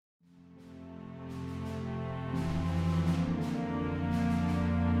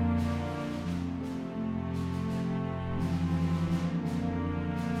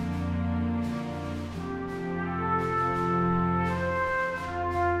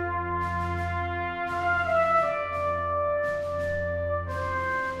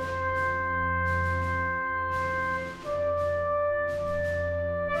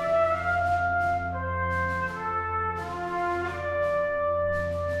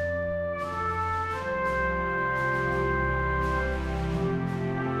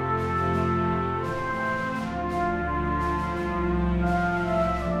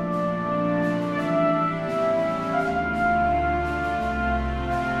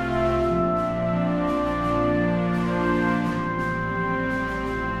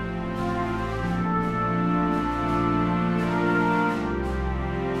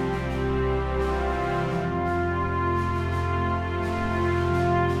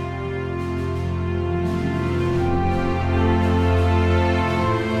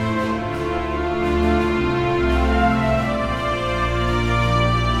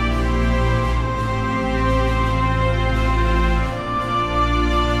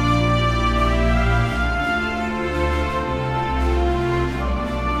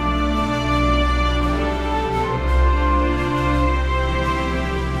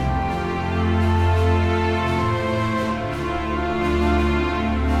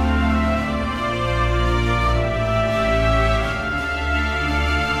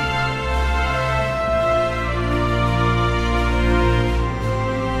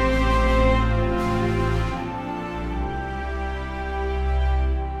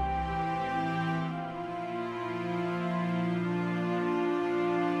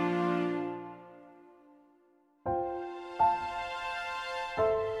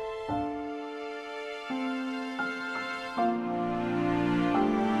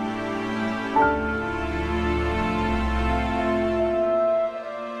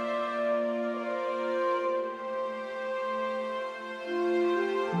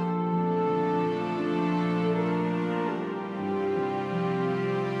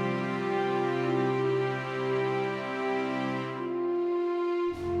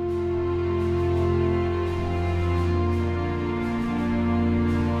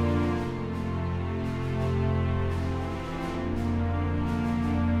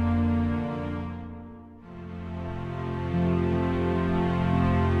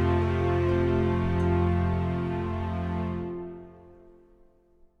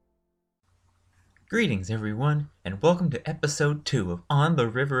Greetings, everyone, and welcome to episode 2 of On the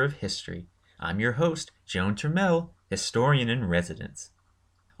River of History. I'm your host, Joan Turmel, historian in residence.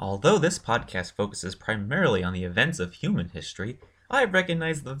 Although this podcast focuses primarily on the events of human history, I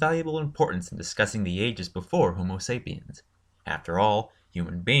recognize the valuable importance in discussing the ages before Homo sapiens. After all,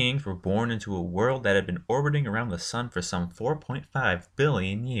 human beings were born into a world that had been orbiting around the sun for some 4.5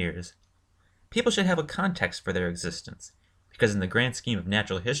 billion years. People should have a context for their existence, because in the grand scheme of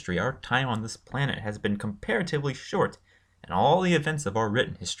natural history, our time on this planet has been comparatively short, and all the events of our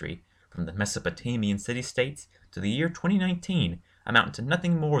written history, from the Mesopotamian city-states to the year 2019, amount to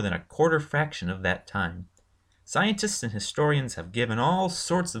nothing more than a quarter fraction of that time. Scientists and historians have given all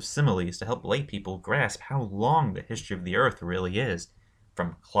sorts of similes to help laypeople grasp how long the history of the Earth really is,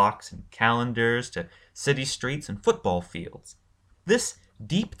 from clocks and calendars to city streets and football fields. This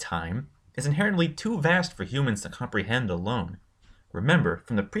deep time is inherently too vast for humans to comprehend alone. Remember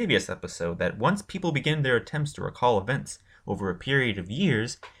from the previous episode that once people begin their attempts to recall events over a period of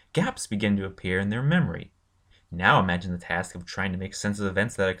years, gaps begin to appear in their memory. Now imagine the task of trying to make sense of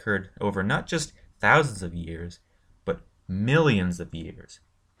events that occurred over not just thousands of years, but millions of years,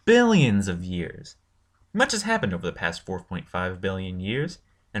 billions of years. Much has happened over the past 4.5 billion years,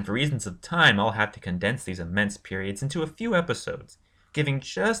 and for reasons of time I'll have to condense these immense periods into a few episodes, giving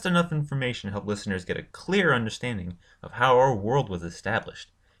just enough information to help listeners get a clear understanding of how our world was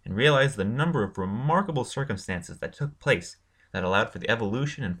established, and realize the number of remarkable circumstances that took place that allowed for the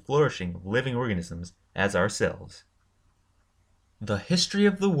evolution and flourishing of living organisms as ourselves. The history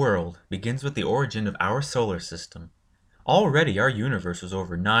of the world begins with the origin of our solar system. Already our universe was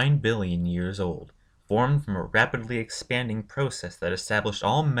over 9 billion years old, formed from a rapidly expanding process that established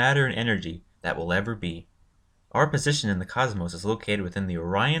all matter and energy that will ever be. Our position in the cosmos is located within the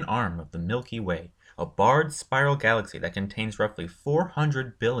Orion arm of the Milky Way, a barred spiral galaxy that contains roughly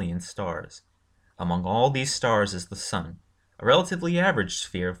 400 billion stars. Among all these stars is the Sun, a relatively average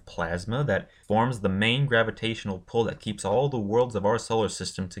sphere of plasma that forms the main gravitational pull that keeps all the worlds of our solar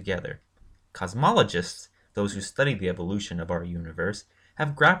system together. Cosmologists, those who study the evolution of our universe,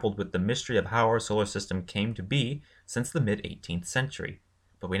 have grappled with the mystery of how our solar system came to be since the mid-18th century.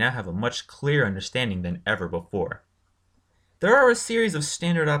 But we now have a much clearer understanding than ever before. There are a series of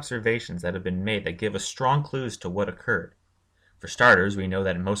standard observations that have been made that give us strong clues to what occurred. For starters, we know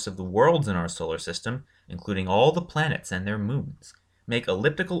that most of the worlds in our solar system, including all the planets and their moons, make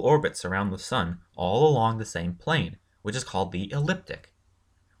elliptical orbits around the Sun all along the same plane, which is called the ecliptic.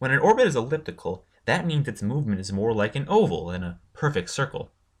 When an orbit is elliptical, that means its movement is more like an oval than a perfect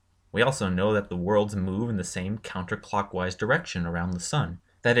circle. We also know that the worlds move in the same counterclockwise direction around the Sun,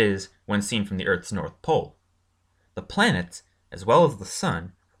 that is, when seen from the Earth's North Pole. The planets, as well as the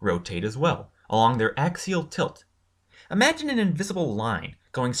Sun, rotate as well, along their axial tilt. Imagine an invisible line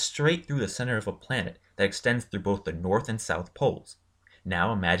going straight through the center of a planet that extends through both the North and South poles.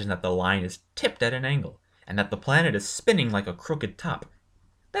 Now imagine that the line is tipped at an angle, and that the planet is spinning like a crooked top.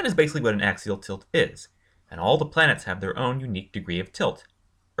 That is basically what an axial tilt is, and all the planets have their own unique degree of tilt.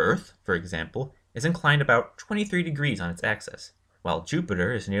 Earth, for example, is inclined about 23 degrees on its axis, while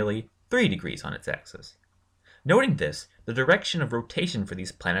Jupiter is nearly 3 degrees on its axis. Noting this, the direction of rotation for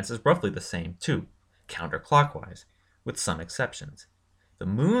these planets is roughly the same too, counterclockwise, with some exceptions. The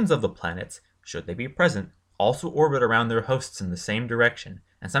moons of the planets, should they be present, also orbit around their hosts in the same direction,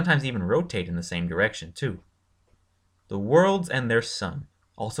 and sometimes even rotate in the same direction too. The worlds and their sun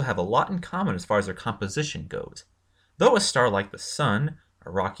also have a lot in common as far as their composition goes. Though a star like the Sun, a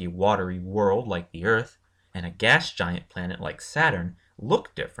rocky watery world like the Earth, and a gas giant planet like Saturn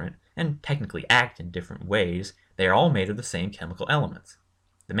look different and technically act in different ways, they are all made of the same chemical elements.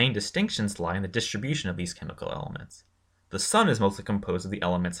 The main distinctions lie in the distribution of these chemical elements. The Sun is mostly composed of the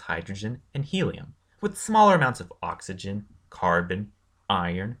elements hydrogen and helium, with smaller amounts of oxygen, carbon,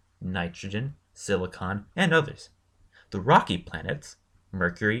 iron, nitrogen, silicon, and others. The rocky planets,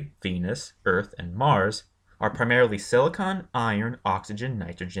 Mercury, Venus, Earth, and Mars, are primarily silicon, iron, oxygen,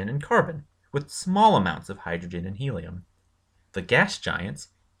 nitrogen, and carbon, with small amounts of hydrogen and helium. The gas giants,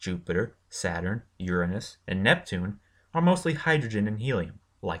 Jupiter, Saturn, Uranus, and Neptune are mostly hydrogen and helium,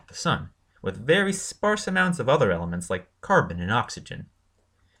 like the Sun, with very sparse amounts of other elements like carbon and oxygen.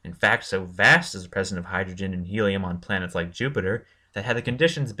 In fact, so vast is the presence of hydrogen and helium on planets like Jupiter that had the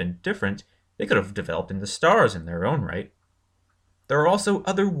conditions been different, they could have developed into stars in their own right. There are also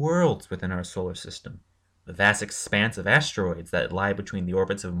other worlds within our solar system, the vast expanse of asteroids that lie between the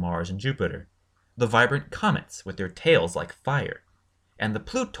orbits of Mars and Jupiter, the vibrant comets with their tails like fire, and the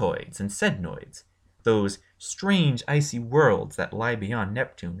Plutoids and Sednoids, those strange icy worlds that lie beyond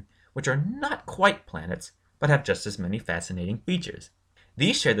Neptune, which are not quite planets, but have just as many fascinating features.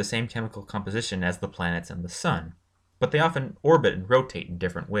 These share the same chemical composition as the planets and the Sun, but they often orbit and rotate in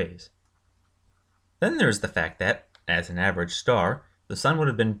different ways. Then there is the fact that, as an average star, the Sun would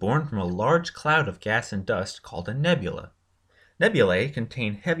have been born from a large cloud of gas and dust called a nebula. Nebulae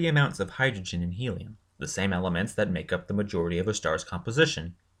contain heavy amounts of hydrogen and helium, the same elements that make up the majority of a star's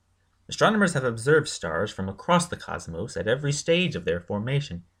composition. Astronomers have observed stars from across the cosmos at every stage of their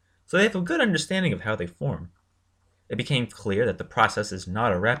formation, so they have a good understanding of how they form. It became clear that the process is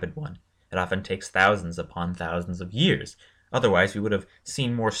not a rapid one. It often takes thousands upon thousands of years, otherwise we would have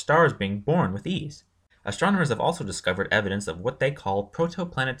seen more stars being born with ease. Astronomers have also discovered evidence of what they call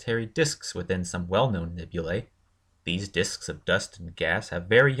protoplanetary disks within some well-known nebulae. These disks of dust and gas have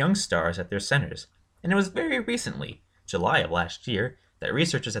very young stars at their centers, and it was very recently, July of last year, that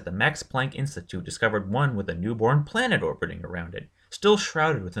researchers at the Max Planck Institute discovered one with a newborn planet orbiting around it, still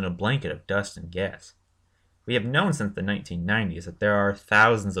shrouded within a blanket of dust and gas. We have known since the 1990s that there are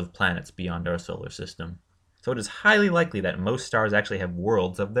thousands of planets beyond our solar system, so it is highly likely that most stars actually have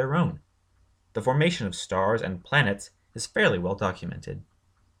worlds of their own. The formation of stars and planets is fairly well documented.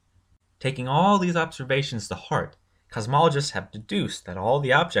 Taking all these observations to heart, cosmologists have deduced that all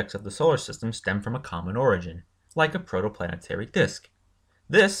the objects of the solar system stem from a common origin, like a protoplanetary disk.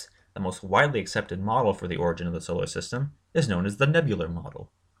 This, the most widely accepted model for the origin of the solar system, is known as the nebular model.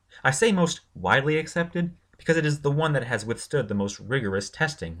 I say most widely accepted because it is the one that has withstood the most rigorous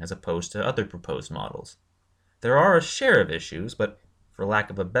testing as opposed to other proposed models. There are a share of issues, but for lack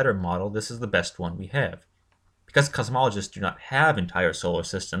of a better model, this is the best one we have. Because cosmologists do not have entire solar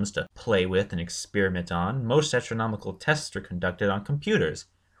systems to play with and experiment on, most astronomical tests are conducted on computers,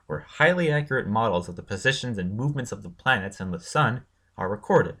 where highly accurate models of the positions and movements of the planets and the Sun are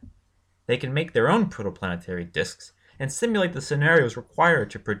recorded. They can make their own protoplanetary disks and simulate the scenarios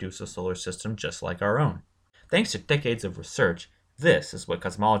required to produce a solar system just like our own. Thanks to decades of research, this is what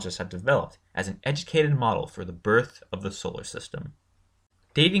cosmologists have developed as an educated model for the birth of the solar system.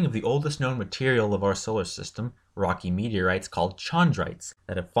 Dating of the oldest known material of our solar system, rocky meteorites called chondrites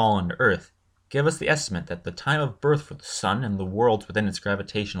that have fallen to Earth, give us the estimate that the time of birth for the Sun and the worlds within its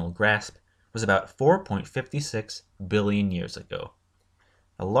gravitational grasp was about 4.56 billion years ago.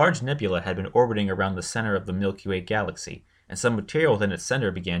 A large nebula had been orbiting around the center of the Milky Way galaxy, and some material within its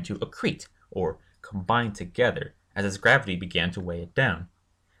center began to accrete, or combine together, as its gravity began to weigh it down.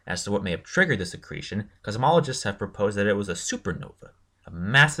 As to what may have triggered this accretion, cosmologists have proposed that it was a supernova, a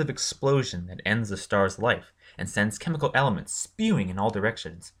massive explosion that ends the star's life and sends chemical elements spewing in all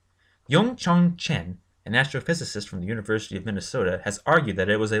directions. Yongchang Chen, an astrophysicist from the University of Minnesota, has argued that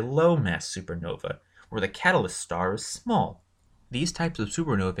it was a low-mass supernova, where the catalyst star is small. These types of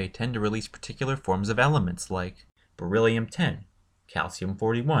supernovae tend to release particular forms of elements like beryllium-10,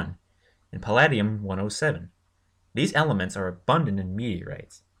 calcium-41, and palladium-107. These elements are abundant in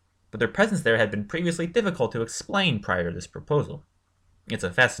meteorites, but their presence there had been previously difficult to explain prior to this proposal. It's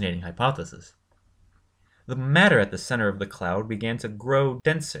a fascinating hypothesis. The matter at the center of the cloud began to grow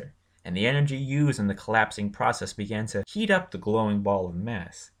denser, and the energy used in the collapsing process began to heat up the glowing ball of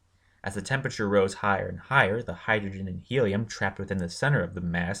mass. As the temperature rose higher and higher, the hydrogen and helium trapped within the center of the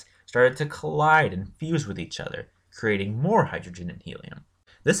mass started to collide and fuse with each other, creating more hydrogen and helium.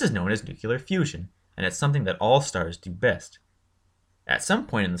 This is known as nuclear fusion, and it's something that all stars do best. At some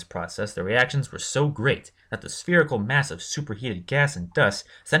point in this process, the reactions were so great that the spherical mass of superheated gas and dust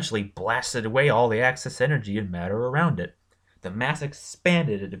essentially blasted away all the excess energy and matter around it. The mass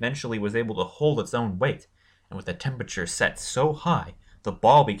expanded and eventually was able to hold its own weight, and with the temperature set so high, the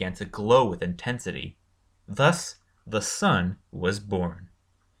ball began to glow with intensity. Thus, the Sun was born.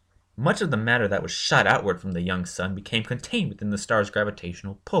 Much of the matter that was shot outward from the young Sun became contained within the star's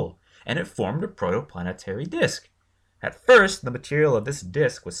gravitational pull, and it formed a protoplanetary disk. At first, the material of this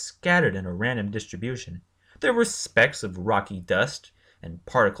disk was scattered in a random distribution. There were specks of rocky dust and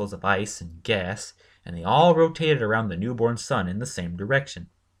particles of ice and gas, and they all rotated around the newborn Sun in the same direction.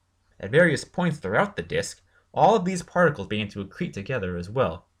 At various points throughout the disk, all of these particles began to accrete together as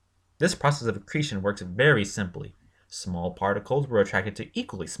well. This process of accretion works very simply. Small particles were attracted to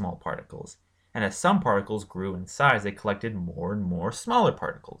equally small particles, and as some particles grew in size, they collected more and more smaller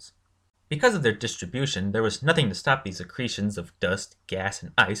particles. Because of their distribution, there was nothing to stop these accretions of dust, gas,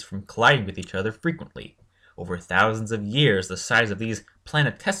 and ice from colliding with each other frequently. Over thousands of years, the size of these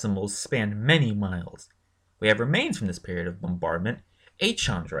planetesimals spanned many miles. We have remains from this period of bombardment.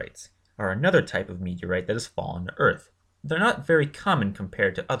 Achondrites are another type of meteorite that has fallen to Earth. They're not very common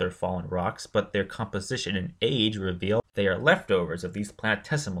compared to other fallen rocks, but their composition and age reveal they are leftovers of these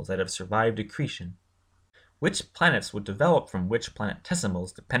planetesimals that have survived accretion. Which planets would develop from which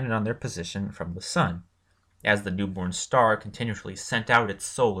planetesimals depended on their position from the Sun. As the newborn star continuously sent out its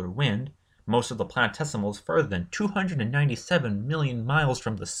solar wind, most of the planetesimals further than 297 million miles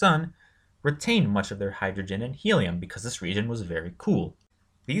from the Sun retained much of their hydrogen and helium because this region was very cool.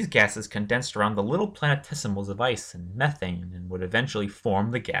 These gases condensed around the little planetesimals of ice and methane and would eventually form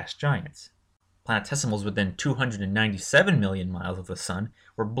the gas giants. Planetesimals within 297 million miles of the Sun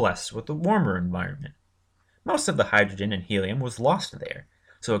were blessed with a warmer environment. Most of the hydrogen and helium was lost there,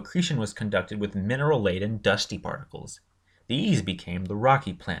 so accretion was conducted with mineral-laden dusty particles. These became the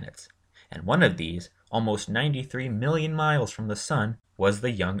rocky planets, and one of these, almost 93 million miles from the Sun, was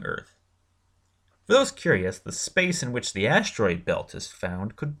the young Earth. For those curious, the space in which the asteroid belt is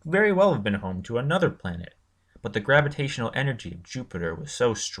found could very well have been home to another planet, but the gravitational energy of Jupiter was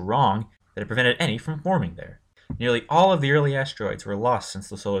so strong that it prevented any from forming there. Nearly all of the early asteroids were lost since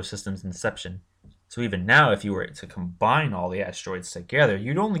the solar system's inception, so even now, if you were to combine all the asteroids together,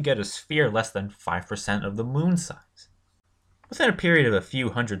 you'd only get a sphere less than 5% of the moon size. Within a period of a few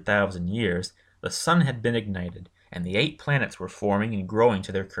 100,000 years, the Sun had been ignited, and the 8 planets were forming and growing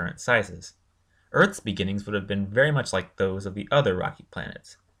to their current sizes. Earth's beginnings would have been very much like those of the other rocky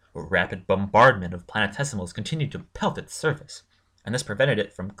planets. A rapid bombardment of planetesimals continued to pelt its surface, and this prevented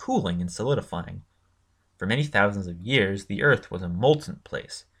it from cooling and solidifying. For many thousands of years, the Earth was a molten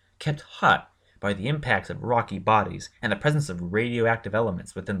place, kept hot by the impacts of rocky bodies and the presence of radioactive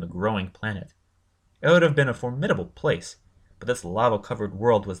elements within the growing planet. It would have been a formidable place, but this lava-covered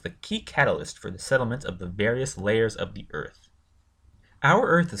world was the key catalyst for the settlement of the various layers of the Earth. Our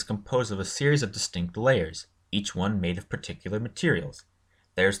Earth is composed of a series of distinct layers, each one made of particular materials.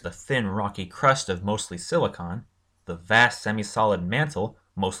 There's the thin rocky crust of mostly silicon, the vast semi-solid mantle,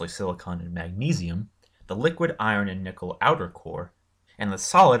 mostly silicon and magnesium, the liquid iron and nickel outer core, and the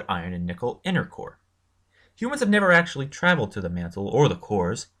solid iron and nickel inner core. Humans have never actually traveled to the mantle or the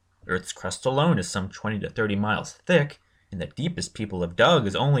cores. Earth's crust alone is some 20 to 30 miles thick, and the deepest people have dug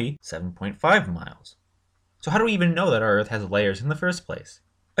is only 7.5 miles. So how do we even know that our Earth has layers in the first place?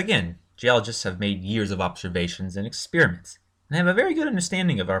 Again, geologists have made years of observations and experiments, and have a very good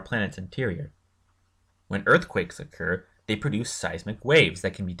understanding of our planet's interior. When earthquakes occur, they produce seismic waves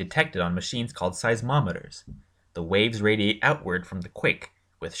that can be detected on machines called seismometers. The waves radiate outward from the quake,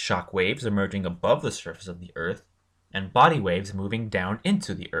 with shock waves emerging above the surface of the Earth, and body waves moving down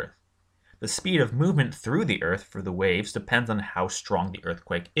into the Earth. The speed of movement through the Earth for the waves depends on how strong the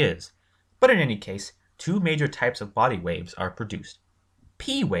earthquake is, but in any case, 2 major types of body waves are produced.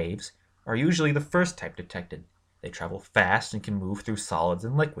 P waves are usually the first type detected. They travel fast and can move through solids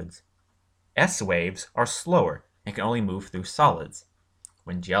and liquids. S waves are slower and can only move through solids.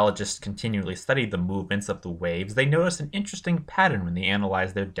 When geologists continually studied the movements of the waves, they noticed an interesting pattern when they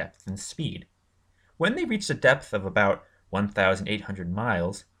analyzed their depth and speed. When they reached a depth of about 1,800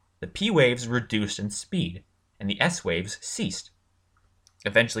 miles, the P waves reduced in speed, and the S waves ceased.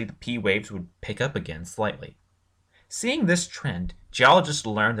 Eventually, the P waves would pick up again slightly. Seeing this trend, geologists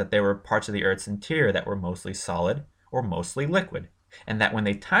learned that there were parts of the Earth's interior that were mostly solid or mostly liquid, and that when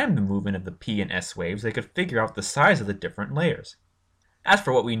they timed the movement of the P and S waves, they could figure out the size of the different layers. As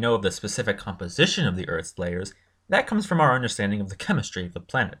for what we know of the specific composition of the Earth's layers, that comes from our understanding of the chemistry of the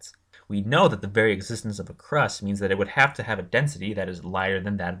planets. We know that the very existence of a crust means that it would have to have a density that is lighter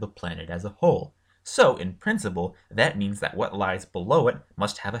than that of the planet as a whole. So, in principle, that means that what lies below it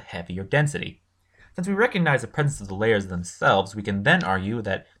must have a heavier density. Since we recognize the presence of the layers themselves, we can then argue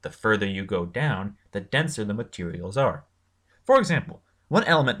that the further you go down, the denser the materials are. For example, one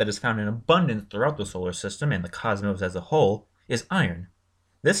element that is found in abundance throughout the solar system and the cosmos as a whole is iron.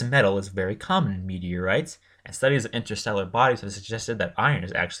 This metal is very common in meteorites, and studies of interstellar bodies have suggested that iron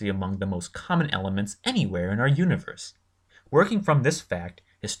is actually among the most common elements anywhere in our universe. Working from this fact,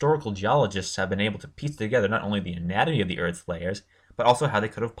 historical geologists have been able to piece together not only the anatomy of the Earth's layers, but also how they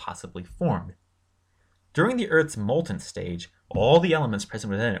could have possibly formed. During the Earth's molten stage, all the elements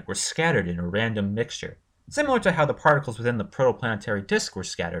present within it were scattered in a random mixture, similar to how the particles within the protoplanetary disk were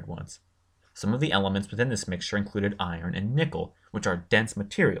scattered once. Some of the elements within this mixture included iron and nickel, which are dense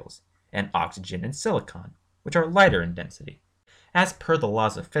materials, and oxygen and silicon. which are lighter in density. As per the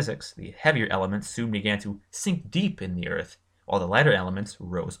laws of physics, the heavier elements soon began to sink deep in the Earth, while the lighter elements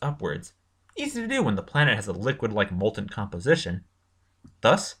rose upwards. Easy to do when the planet has a liquid-like molten composition.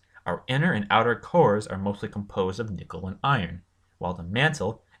 Thus, our inner and outer cores are mostly composed of nickel and iron, while the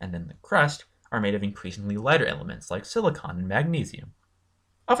mantle and then the crust are made of increasingly lighter elements like silicon and magnesium.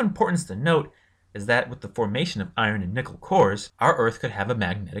 Of importance to note is that with the formation of iron and nickel cores, our Earth could have a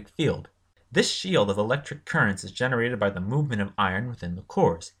magnetic field. This shield of electric currents is generated by the movement of iron within the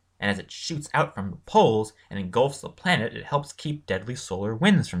cores, and as it shoots out from the poles and engulfs the planet, it helps keep deadly solar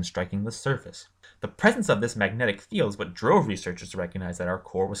winds from striking the surface. The presence of this magnetic field is what drove researchers to recognize that our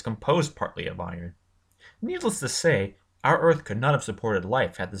core was composed partly of iron. Needless to say, our Earth could not have supported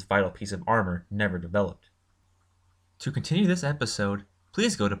life had this vital piece of armor never developed. To continue this episode,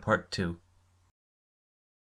 please go to part 2.